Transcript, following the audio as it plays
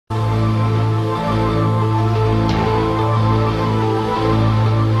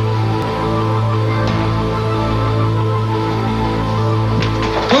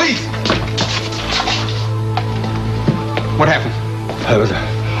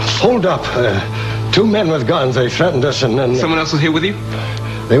hold up. Two men with guns, they threatened us and then... Someone else was here with you?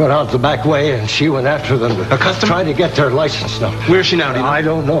 They went out the back way and she went after them to try to get their license now. Where is she now, do you know? I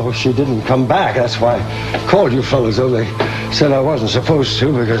don't know. She didn't come back. That's why I called you fellas, though. They said I wasn't supposed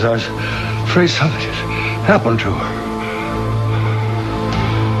to because I was afraid something had happened to her.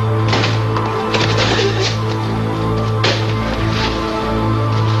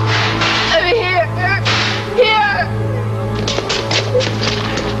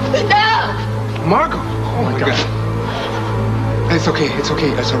 Margo! Oh my God. It's okay. It's okay.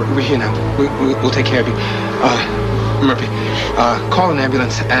 It's all right. We're here now. We'll take care of you. Murphy, call an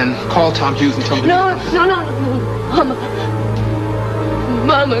ambulance and call Tom Hughes and tell him... No.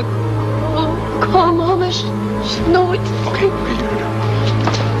 Mama. Call Mama. She knows it. Okay.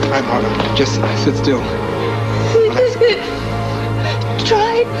 All right, Margo. Just sit still.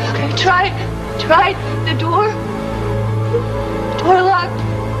 Try the door. Door locked.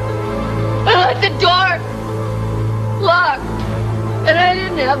 I left the door locked, and I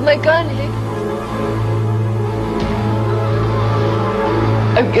didn't have my gun.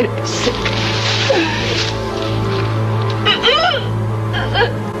 I'm getting sick.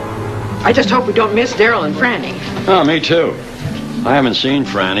 I just hope we don't miss Daryl and Franny. Oh, me too. I haven't seen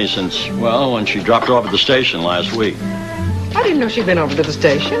Franny since, well, when she dropped off at the station last week. I didn't know she'd been over to the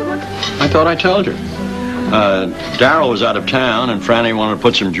station. I thought I told you. Daryl was out of town, and Franny wanted to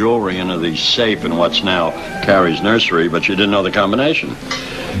put some jewelry into the safe in what's now Carrie's nursery, but she didn't know the combination.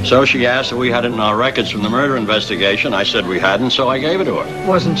 So she asked if we had it in our records from the murder investigation. I said we hadn't, so I gave it to her.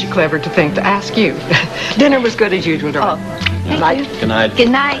 Wasn't she clever to think to ask you? Dinner was good as usual, darling. Good night. Good night. Good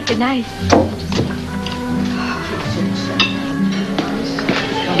night. Good night.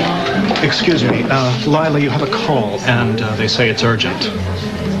 Excuse me, Lila, you have a call, and they say it's urgent.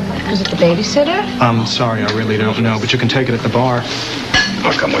 Was it the babysitter? I'm sorry, I really don't know, but you can take it at the bar.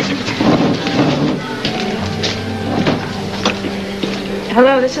 I'll come with you.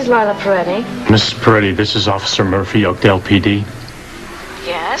 Hello, this is Lila Peretti. Mrs. Peretti, this is Officer Murphy, Oakdale PD.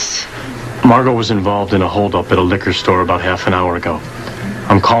 Yes? Margo was involved in a holdup at a liquor store about half an hour ago.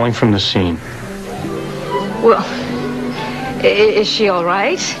 I'm calling from the scene. Well, is she all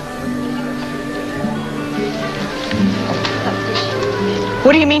right?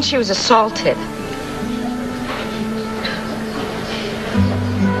 What do you mean she was assaulted?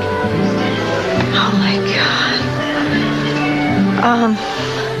 Oh, my God.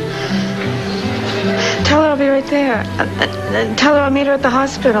 Tell her I'll be right there. Tell her I'll meet her at the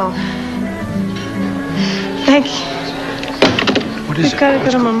hospital. Thank you. What is it? We've got to go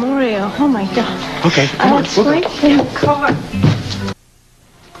to Memorial. Oh, my God. Okay, come on. I'll sleep in the car.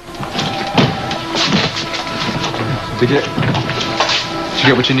 Did you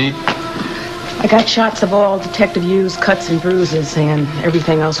get what you need? I got shots of all Detective Hughes' cuts and bruises and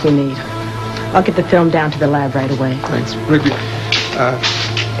everything else we need. I'll get the film down to the lab right away. Thanks. Rigby,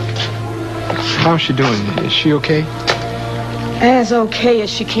 how's she doing? Is she okay? As okay as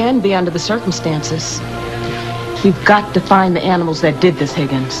she can be under the circumstances. We've got to find the animals that did this,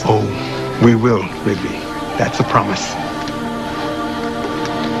 Higgins. Oh, we will, Rigby. That's a promise.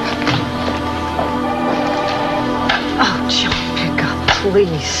 Oh, John, pick up,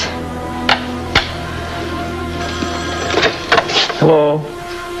 please. Hello.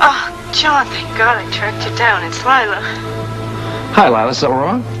 Oh, John, thank God I tracked you down. It's Lila. Hi, Lila. Is something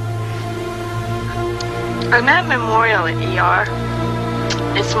wrong? I'm at Memorial at ER.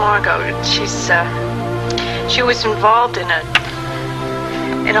 It's Margo. She was involved in a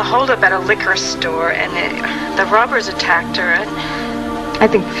holdup at a liquor store, and the robbers attacked her. And I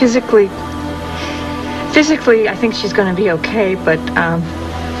think physically, I think she's going to be okay, but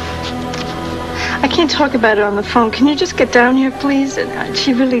I can't talk about it on the phone. Can you just get down here, please?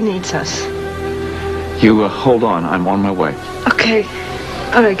 She really needs us. You hold on. I'm on my way. Okay.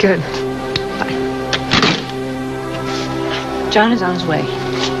 All right, good. Bye. John is on his way.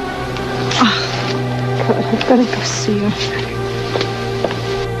 Oh, God, I've got to go see her.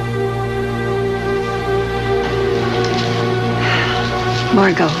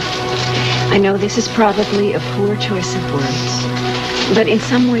 Margo, I know this is probably a poor choice of words, but in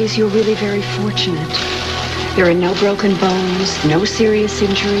some ways you're really very fortunate. There are no broken bones, no serious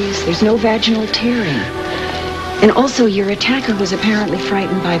injuries, there's no vaginal tearing. And also your attacker was apparently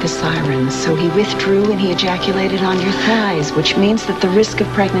frightened by the sirens, so he withdrew and he ejaculated on your thighs, which means that the risk of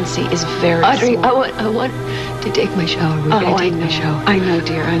pregnancy is very Audrey, small. I want to take my shower. We're going to take my shower. I know,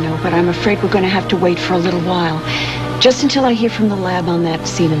 dear, I know, but I'm afraid we're going to have to wait for a little while. Just until I hear from the lab on that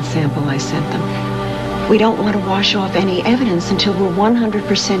semen sample I sent them. We don't want to wash off any evidence until we're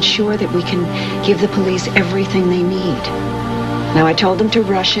 100% sure that we can give the police everything they need. Now, I told them to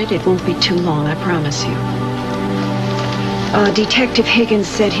rush it. It won't be too long, I promise you. Detective Higgins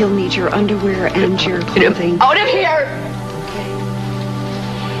said he'll need your underwear and your clothing. Out of here!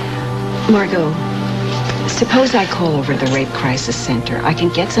 Margo, suppose I call over the Rape Crisis Center. I can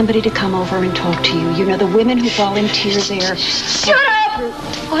get somebody to come over and talk to you. You know, the women who volunteer there. Shut up!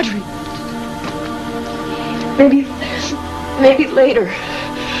 Audrey. Maybe later.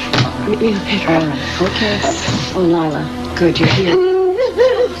 Maybe later. All right. Okay. Oh, Lila. Good, you're here.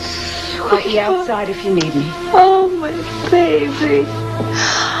 I'll be outside if you need me. Oh, my baby.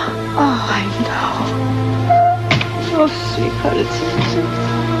 Oh, I know. Oh, sweetheart, it's easy.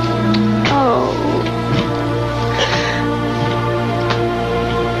 Oh.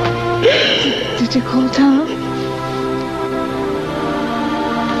 Did you call Tom?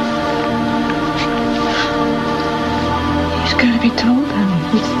 He's got to be told, honey.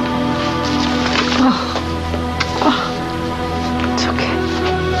 It's okay.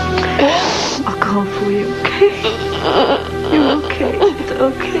 I'll call for you, okay? You're okay. It's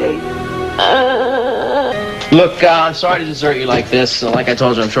okay. Look, I'm sorry to desert you like this. Like I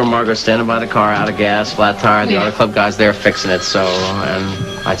told you, I'm sure Margo's standing by the car, out of gas, flat tire. The other club guys there fixing it, so, and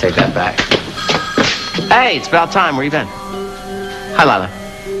I take that back. Hey, it's about time. Where you been? Hi, Lila.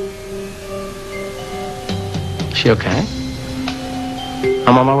 Is she okay?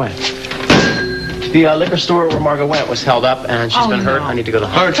 I'm on my way. The liquor store where Margo went was held up, and she's been hurt. I need to go to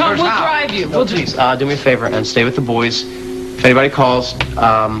the hospital. Tom, we'll drive you. We'll Please, do me a favor and stay with the boys. If anybody calls,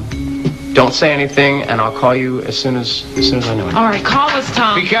 don't say anything, and I'll call you as soon as I know it. All right, call us,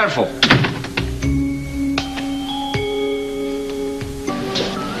 Tom. Be careful.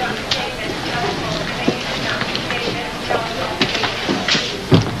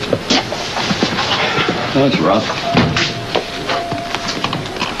 That's rough.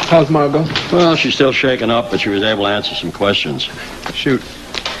 How's Margo? Well, she's still shaken up, but she was able to answer some questions. Shoot.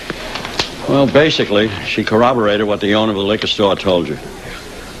 Well, basically, she corroborated what the owner of the liquor store told you.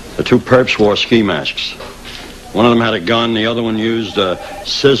 The two perps wore ski masks. One of them had a gun, the other one used a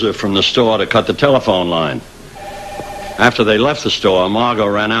scissor from the store to cut the telephone line. After they left the store, Margo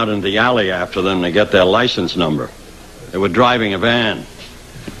ran out into the alley after them to get their license number. They were driving a van.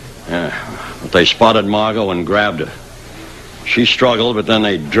 But they spotted Margo and grabbed her. She struggled, but then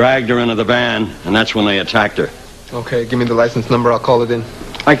they dragged her into the van, and that's when they attacked her. Okay, give me the license number. I'll call it in.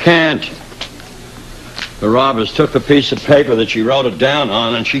 I can't. The robbers took the piece of paper that she wrote it down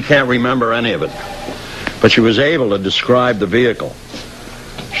on, and she can't remember any of it. But she was able to describe the vehicle.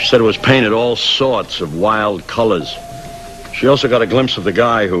 She said it was painted all sorts of wild colors. She also got a glimpse of the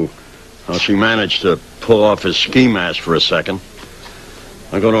guy who, well, she managed to pull off his ski mask for a second.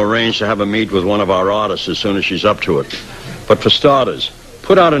 I'm going to arrange to have her meet with one of our artists as soon as she's up to it. But for starters,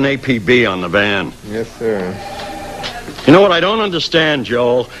 put out an APB on the van. Yes, sir. You know what I don't understand,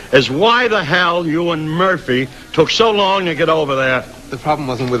 Joel, is why the hell you and Murphy took so long to get over there. The problem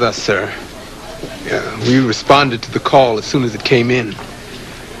wasn't with us, sir. Yeah, we responded to the call as soon as it came in.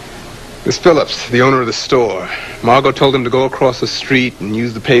 Miss Phillips, the owner of the store. Margo told him to go across the street and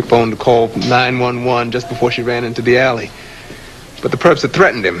use the payphone to call 911 just before she ran into the alley. But the perps had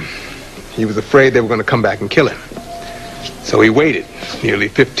threatened him. He was afraid they were going to come back and kill him. So he waited nearly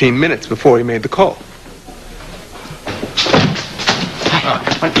 15 minutes before he made the call.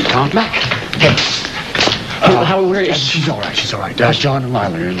 Tom, back. Hey. Where is she? She's all right. She's all right. John and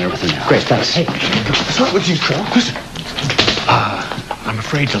Lila are in there with her now. Great, thanks. Hey, what's wrong with you, Charles? Listen. I'm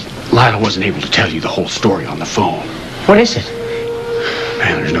afraid that Lila wasn't able to tell you the whole story on the phone. What is it?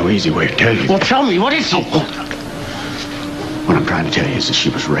 Man, there's no easy way to tell you. Well, tell me, what is it? Hold on. What I'm trying to tell you is that she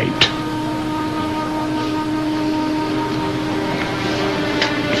was raped.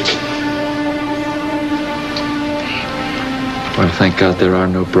 Well, thank God there are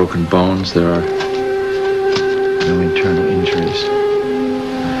no broken bones. There are no internal injuries.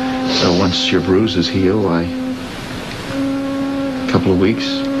 So once your bruises heal, a couple of weeks,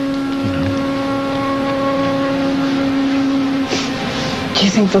 Do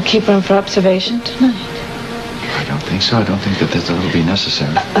you think they'll keep her in for observation tonight? I don't think so. I don't think that'll be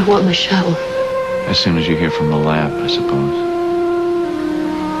necessary. I want my shower. As soon as you hear from the lab, I suppose.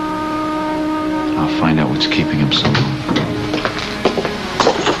 I'll find out what's keeping him so long.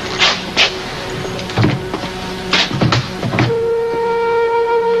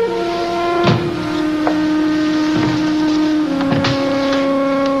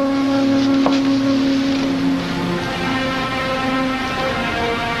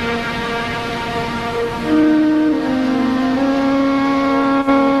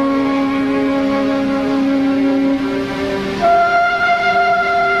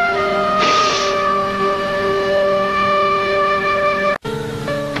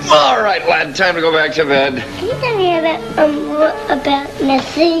 All right, lad, time to go back to bed. Can you tell me about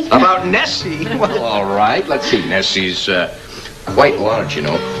Nessie? About Nessie? Well, all right. Let's see. Nessie's quite large, you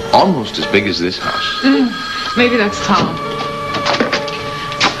know. Almost as big as this house. Maybe that's Tom.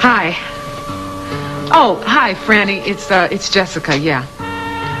 Hi. Oh, hi, Franny. It's Jessica, yeah.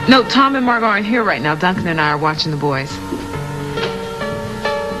 No, Tom and Margo aren't here right now. Duncan and I are watching the boys.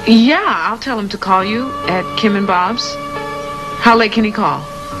 Yeah, I'll tell him to call you at Kim and Bob's. How late can he call?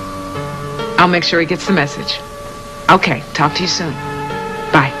 I'll make sure he gets the message. Okay, talk to you soon.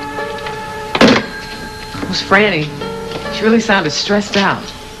 Bye. It was Franny. She really sounded stressed out.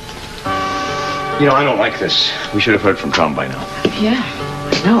 You know, I don't like this. We should have heard from Tom by now. Yeah,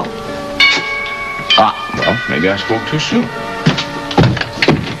 I know. Ah, well, maybe I spoke too soon.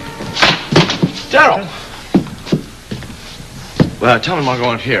 Daryl! Well, Tom and Margo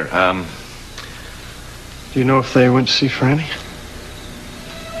aren't here. Do you know if they went to see Franny?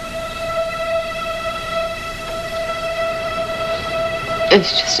 It was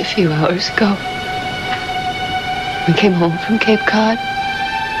just a few hours ago. We came home from Cape Cod.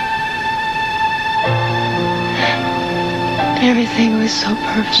 Everything was so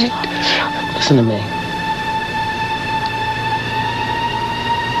perfect. Listen to me.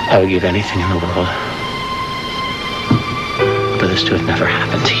 I would give anything in the world for this to have never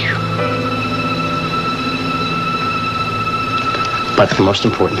happened to you. But the most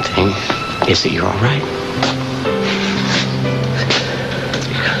important thing is that you're all right.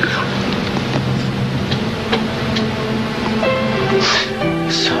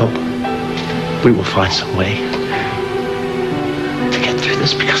 So, we will find some way to get through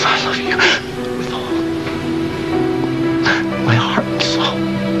this because I love you with all my heart and soul.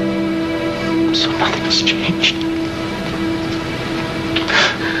 So nothing has changed.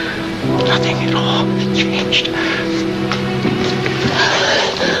 Nothing at all has changed.